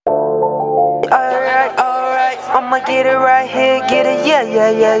I'ma get it right here, get it, yeah,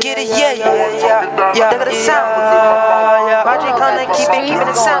 get it, yeah. Look at the sound, Roger gonna keeping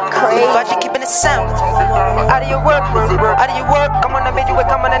the sound crazy. Roger keeping the sound. Out of your work, come on, I made you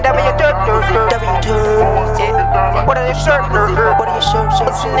wake, come on and double your dirt. What are your shirt? What's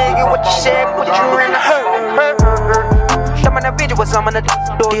your nigga, what you said, what you in the hurt. Some of the visuals, I'm on the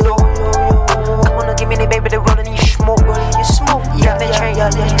do. Come on, give me the baby, the rollin' and you smoke. Yeah, the train,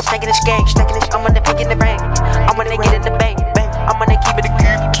 snaking this gang, I'm on the pick in the bank. I'm gonna get in the bank, I'm gonna keep it a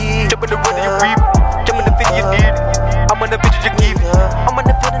key. Jump in the road you reap, jump in the video you need. I'm on the bitch you keep, I'm on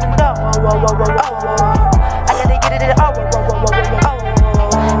the field in the dog. I gotta get it all.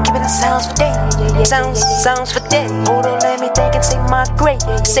 Keep it the sounds for day, sounds for day. Oh, don't let me think and say my great.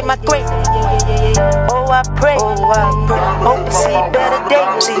 Oh, I pray, hope to see better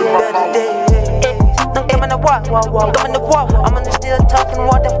days. Come in the walk, I'm on the still talking,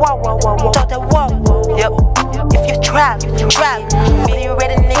 walk that walk. Yep. If you try, be you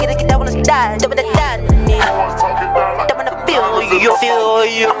ready, nigga, to get that wanna die, I'm gonna feel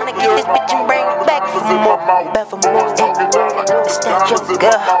you. I'm gonna get this bitch and bring it back for more. It's that your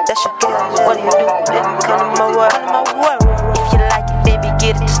girl, what do you do? Come to my world. If you like it, baby,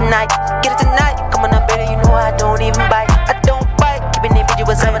 get it tonight. Come on, baby, you know I don't even bite. Keeping it bitch,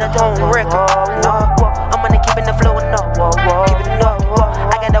 what's up with a tone record. I'm gonna keep in the flow and keep it no.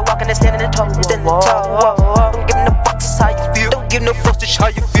 I gotta walk and stand in the talk, Don't give no fucks how you feel. Don't give no fucks just how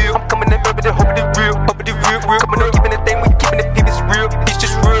you feel. I'm coming in, baby, the hope of the real. Coming on, keeping the thing when you keeping the people, it's real. It's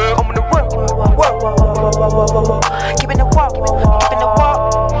just real. I'm on the work. Keeping the walk,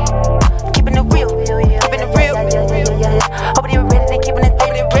 keeping it real. Hoping you're ready, keeping it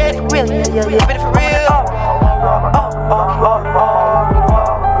real. Keeping it for real.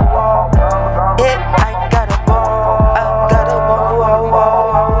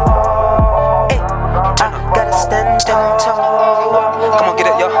 Come on, get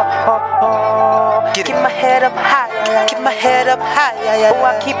it, yo. Get it. Keep my head up high. Oh,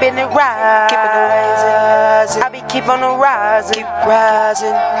 I keeping it rising. I be keep on the rising.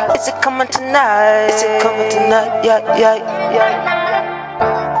 Is it coming tonight? Yeah.